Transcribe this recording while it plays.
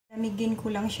Migin ko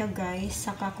lang siya guys,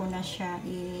 saka ko na siya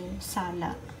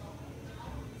isala.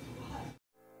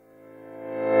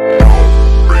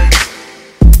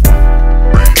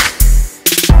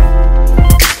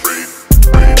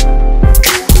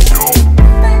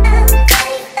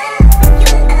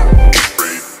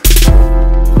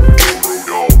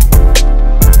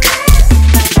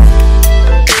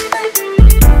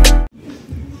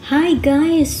 Hi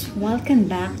guys! Welcome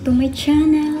back to my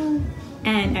channel,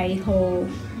 and I hope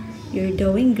you're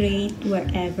doing great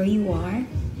wherever you are.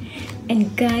 And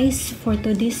guys, for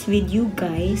today's video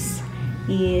guys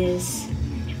is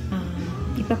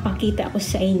ipapakita ko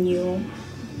sa inyo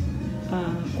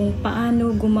kung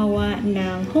paano gumawa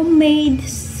ng homemade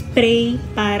spray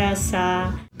para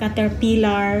sa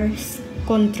caterpillar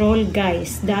control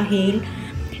guys, dahil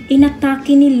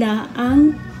inatake nila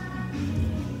ang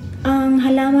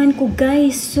halaman ko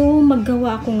guys. So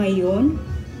maggawa ako ngayon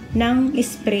ng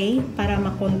spray para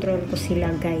makontrol ko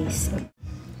sila guys.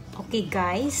 Okay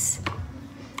guys,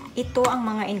 ito ang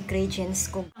mga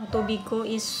ingredients ko. Ang tubig ko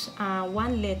is 1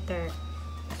 liter.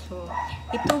 So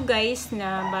ito guys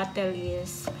na bottle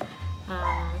is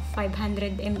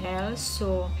 500 ml.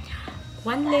 So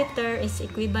 1 liter is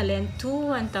equivalent to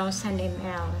 1000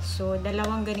 ml. So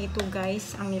dalawang ganito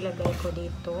guys ang nilagay ko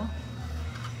dito.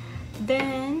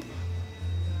 Then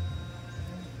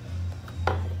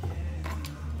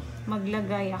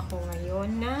maglagay ako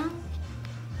ngayon ng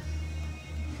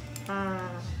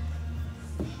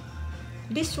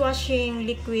dishwashing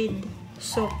liquid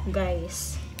soap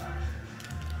guys.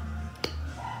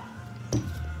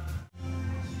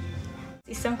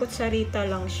 Isang kutsarita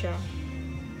lang siya.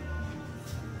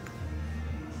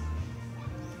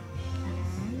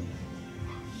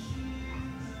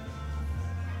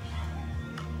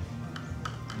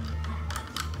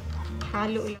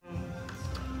 Halo lang.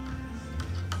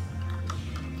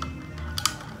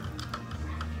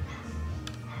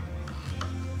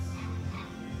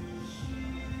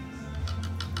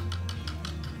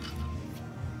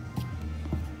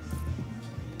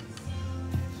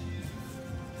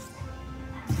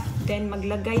 Then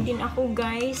maglagay din ako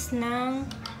guys ng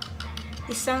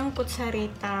isang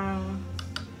kutsaritang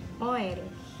oil.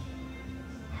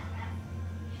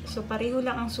 So pareho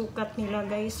lang ang sukat nila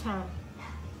guys ha.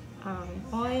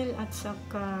 Oil at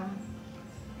saka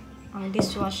ang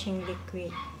dishwashing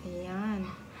liquid. Ayan.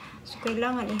 So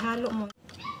kailangan ihalo mo.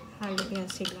 Halo yan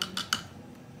sila.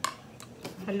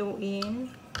 Haluin.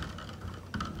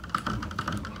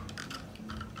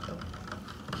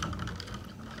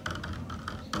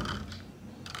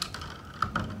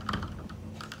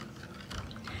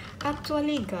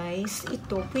 Actually guys,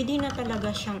 ito pwede na talaga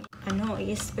siyang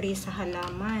i-spray sa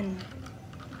halaman.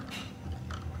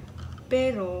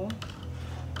 Pero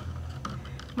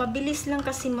mabilis lang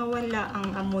kasi mawala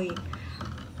ang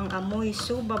amoy.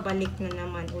 So babalik na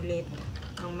naman ulit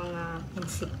ang mga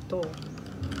insekto.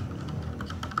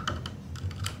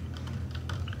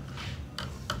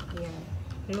 Yan.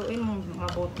 Haluin mo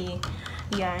mabuti.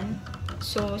 Yan.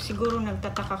 So siguro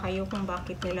nagtataka kayo kung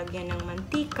bakit nilagyan ng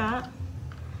mantika.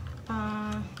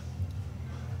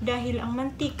 Dahil ang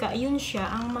mantika, yun siya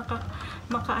ang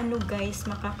makaano guys,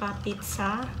 makakapit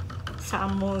sa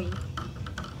amoy.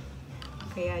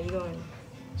 Kaya yun.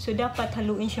 So dapat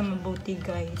haluin siya mabuti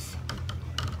guys.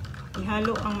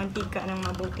 Ihalo ang mantika ng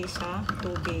mabuti sa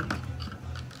tubig.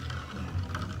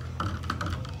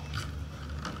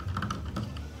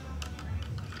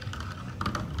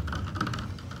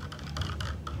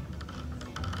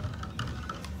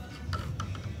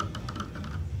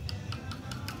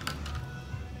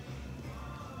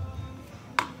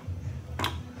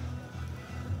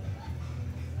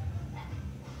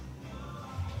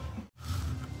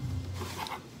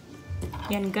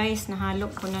 Yan guys, nahalo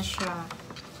ko na siya.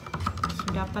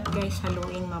 So dapat guys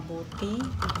haluin mabuti.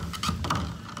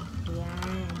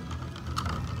 Yan.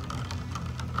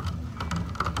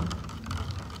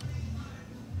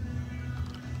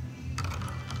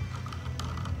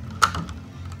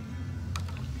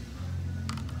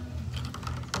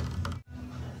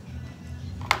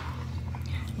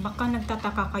 Baka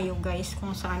nagtataka kayo guys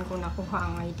kung saan ko nakuha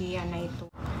ang idea na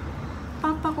ito.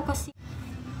 Papa ko kasi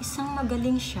isang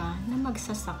magaling siya na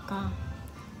magsasaka.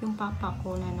 Yung papa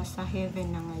ko na nasa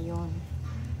heaven na ngayon.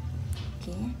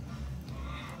 Okay?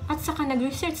 At saka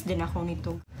nag-research din ako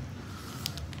nito.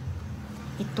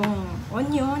 Itong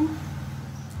onion,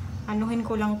 anuhin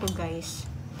ko lang to guys.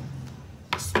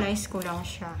 Slice ko lang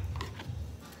siya.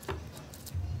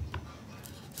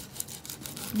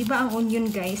 Di ba ang onion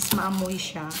guys, maamoy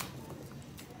siya.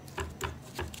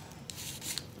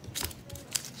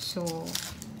 So,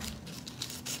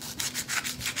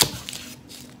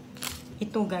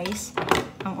 ito guys,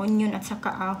 ang onion at saka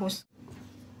ahos.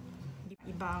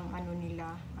 Iba ang ano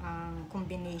nila, ang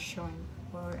combination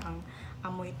or ang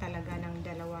amoy talaga ng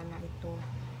dalawa na ito.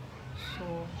 So,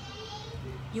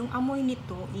 yung amoy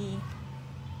nito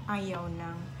ayaw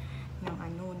ng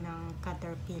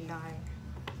caterpillar.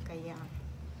 Kaya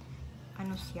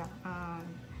ano siya,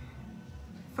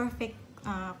 perfect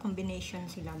combination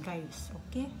sila guys.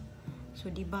 Okay? So,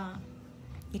 di ba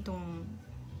itong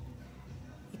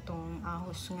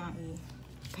ahos nga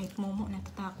kahit momo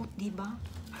natatakot, di ba?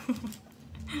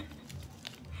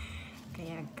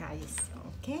 Kaya guys,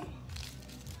 okay?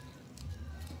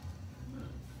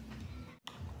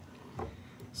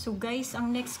 So guys,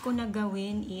 ang next ko na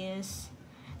gawin is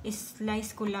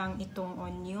slice ko lang itong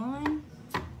onion,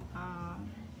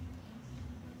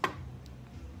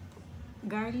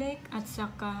 garlic at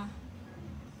saka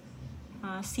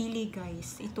sili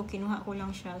guys. Ito kinuha ko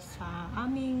lang siya sa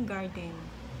aming garden.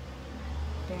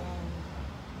 Then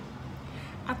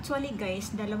actually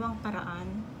guys, dalawang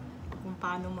paraan kung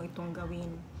paano mo itong gawin.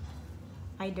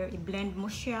 Either i-blend mo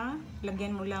siya,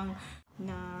 lagyan mo lang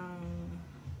ng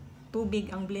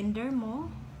tubig ang blender mo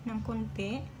ng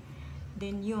konti.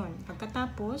 Then yun,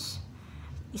 pagkatapos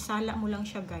isala mo lang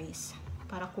siya guys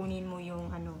para kunin mo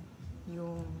yung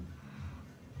yung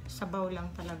sabaw lang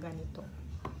talaga nito.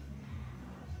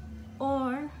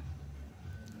 Or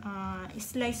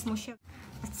slice mo siya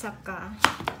at saka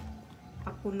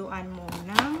pakuluan mo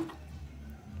ng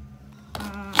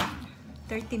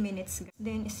 30 minutes.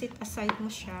 Then, set aside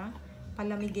mo siya.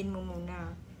 Palamigin mo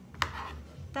muna.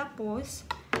 Tapos,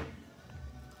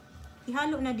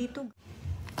 ihalo na dito.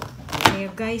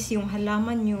 Kaya guys, yung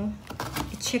halaman nyo,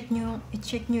 i-check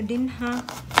nyo din ha.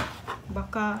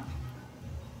 Baka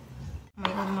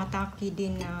may umatake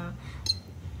din na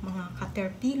mga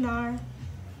caterpillar.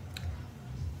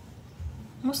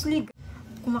 Mostly,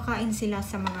 kumakain sila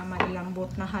sa mga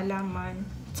malambot na halaman.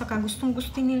 At saka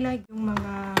gustong-gusto nila yung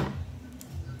mga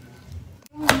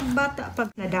bata pag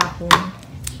nadahon.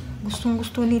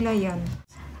 Gustong-gusto nila yan.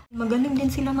 Magaling din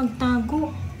sila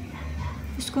magtago.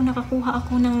 Tapos ko nakakuha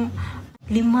ako ng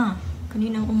 5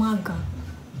 kaninang umaga.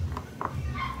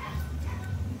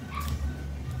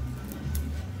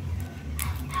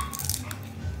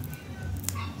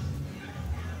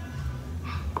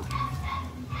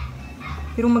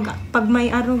 Pero pag may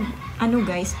araw,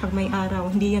 guys, pag may araw,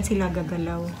 hindi yan sila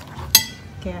gagalaw.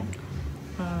 Kaya,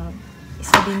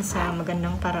 isa din sa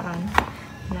magandang paraan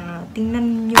na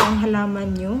tingnan nyo ang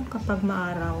halaman nyo kapag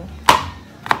maaraw.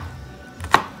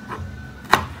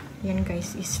 Yan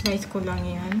guys, slice ko lang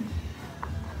yan.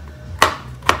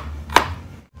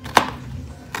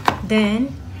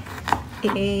 Then,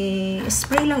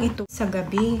 spray lang ito sa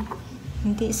gabi.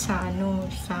 Hindi sa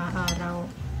sa araw.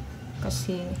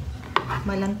 Kasi,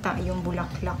 malanta yung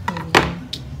bulaklak ninyo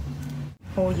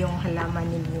o yung halaman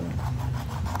ninyo.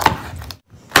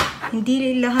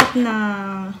 Hindi lahat na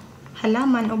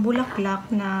halaman o bulaklak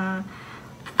na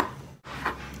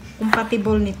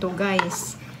compatible nito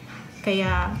guys.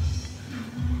 Kaya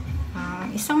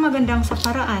isang magandang sa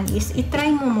paraan is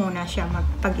i-try mo muna siya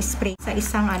pag-spray sa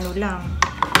isang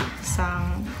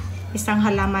isang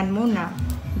halaman muna.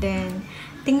 Then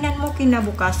tingnan mo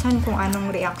kinabukasan kung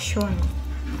anong reaksyon.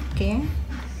 Okay?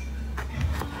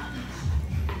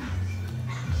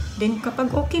 Then kapag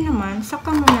okay naman,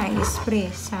 saka mo na i-spray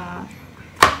sa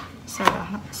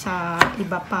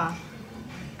iba pa.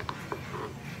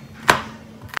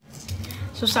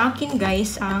 So sa akin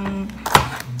guys, ang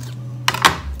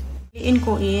piliin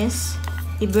ko is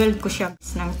i-boil ko siya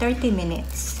ng 30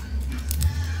 minutes.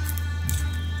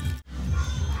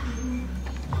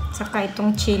 Saka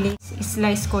itong chili,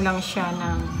 slice ko lang siya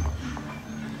ng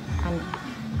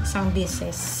isang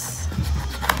pieces.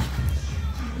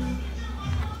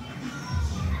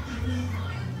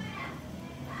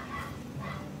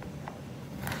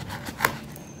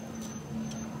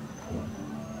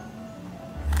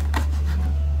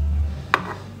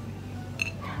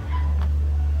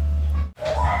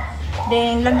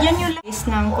 Then, lagyan nyo lang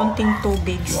ng konting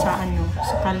tubig sa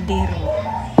kaldero.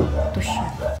 Ito siya.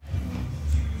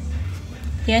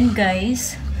 Yan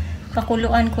guys.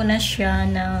 Pakuluan ko na siya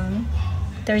ng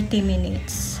 30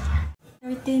 minutes.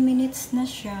 30 minutes na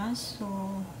siya. So,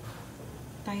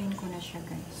 tayin ko na siya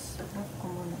guys. Off ko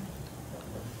muna.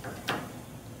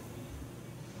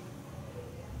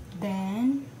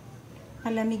 Then,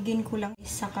 palamigin ko lang.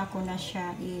 Saka ko na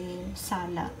siya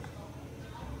isala.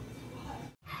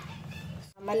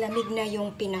 Malamig na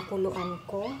yung pinakuluan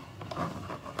ko.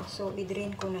 So,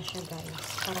 i-drain ko na siya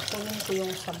guys. Para kunin ko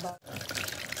yung sabaw.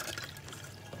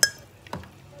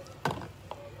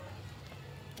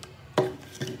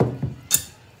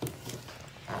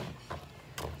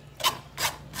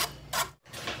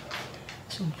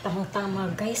 So,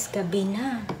 tamang-tama guys, gabi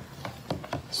na.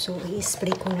 So,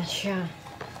 i-spray ko na siya.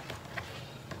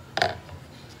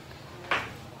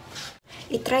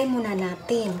 I-try muna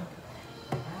natin.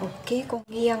 Okay, kung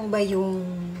iyang ba yung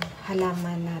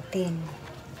halaman natin.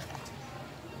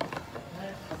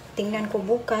 Tingnan ko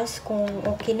bukas kung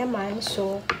okay naman.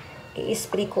 So,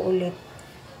 i-spray ko ulit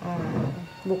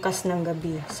bukas ng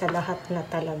gabi sa lahat na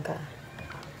talaga.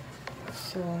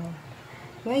 So,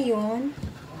 ngayon,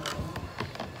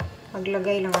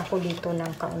 maglagay lang ako dito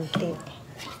ng kaunti.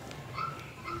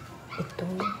 Ito.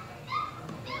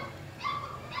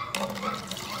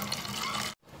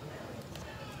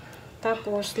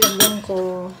 Tapos, lagyan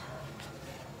ko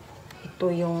ito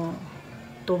yung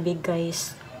tubig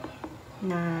guys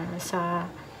na sa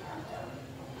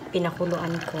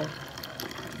pinakuluan ko.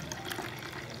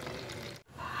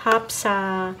 Half sa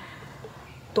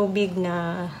tubig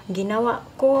na ginawa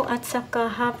ko at saka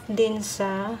half din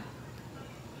sa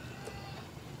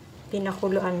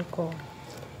pinakuluan ko.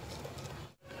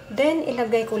 Then,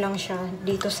 ilagay ko lang siya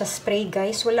dito sa spray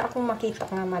guys. Wala akong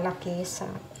makita nga malaki sa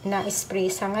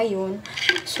na-spray sa ngayon.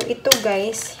 So, ito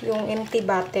guys, yung empty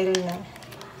bottle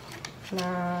na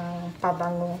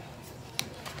pabango.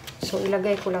 So,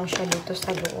 ilagay ko lang siya dito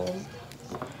sa loob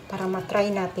para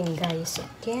matry natin guys.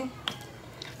 Okay?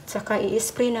 Saka,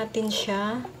 i-spray natin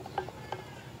siya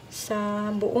sa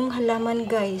buong halaman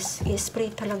guys.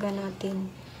 I-spray talaga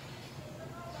natin.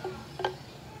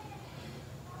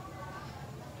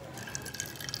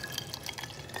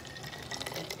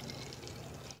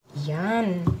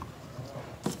 Yan.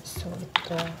 So,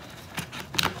 ito.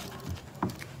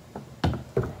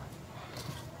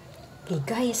 Okay,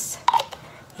 guys.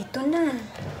 Ito na.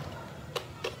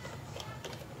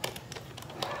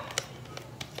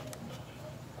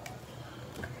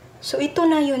 So, ito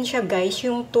na yun siya, guys.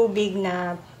 Yung tubig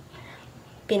na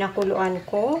pinakuluan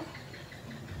ko.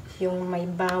 Yung may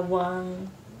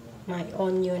bawang, may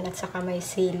onion, at saka may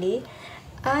sili.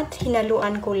 At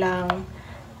hinaluan ko lang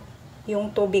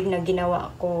yung tubig na ginawa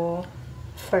ko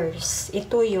first.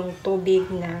 Ito yung tubig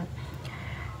na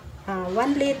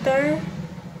 1 liter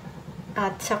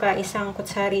at saka isang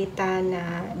kutsarita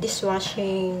na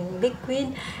dishwashing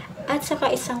liquid at saka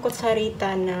isang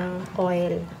kutsarita ng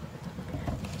oil.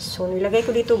 So, nilagay ko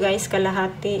dito guys,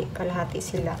 kalahati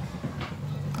sila.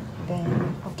 Then,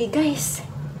 okay guys.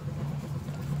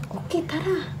 Okay,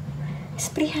 tara.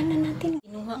 Sprayhan na natin.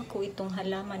 Kinuha ko itong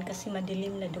halaman kasi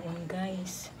madilim na doon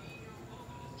guys.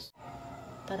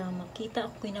 Para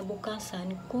makita ako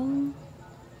kinabukasan kung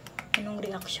anong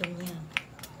reaksyon niya.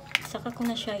 Saka ko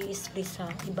na siya i-spray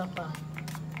sa iba pa.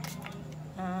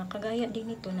 Kagaya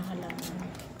din ito na halaman.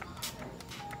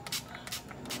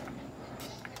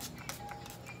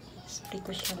 Spray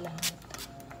ko siya lahat.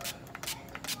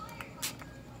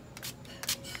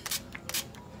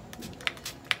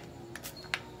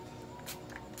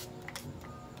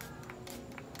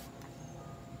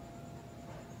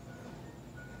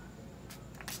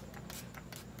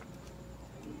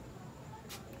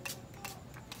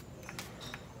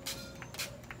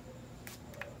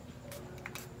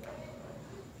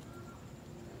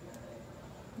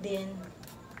 Then,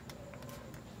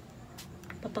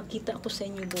 papakita ko sa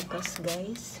inyo bukas,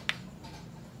 guys,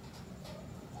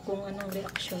 kung anong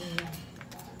reaksyon niya.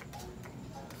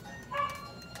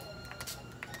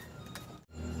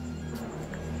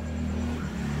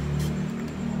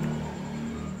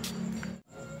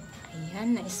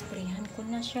 Ayan, na-sprayhan ko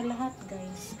na siya lahat,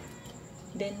 guys.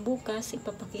 Then, bukas,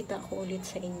 ipapakita ko ulit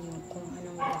sa inyo kung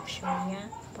anong reaksyon niya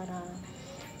para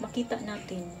makita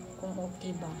natin kung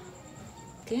okay ba.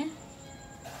 Okay?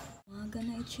 Umaga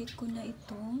na i-check ko na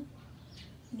ito.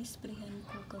 Nisprayhan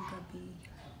ko kagabi.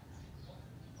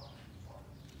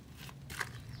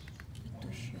 Ito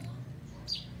siya.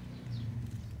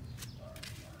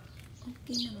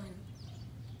 Okay naman.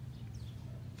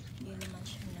 Hindi naman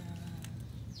siya na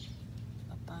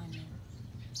papano.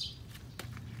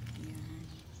 Yan.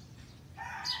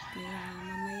 Kaya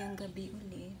mamayang gabi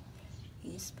ulit,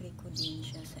 i-spray ko din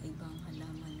siya sa ibang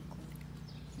halaman ko.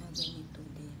 Na ganito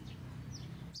din.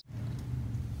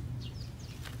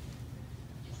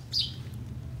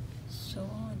 So,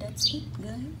 that's it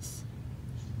guys.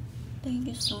 Thank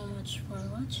you so much for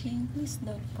watching. Please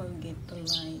don't forget to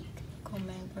like,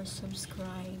 comment, or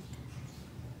subscribe.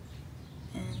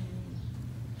 And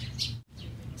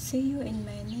see you in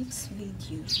my next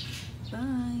video.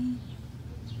 Bye!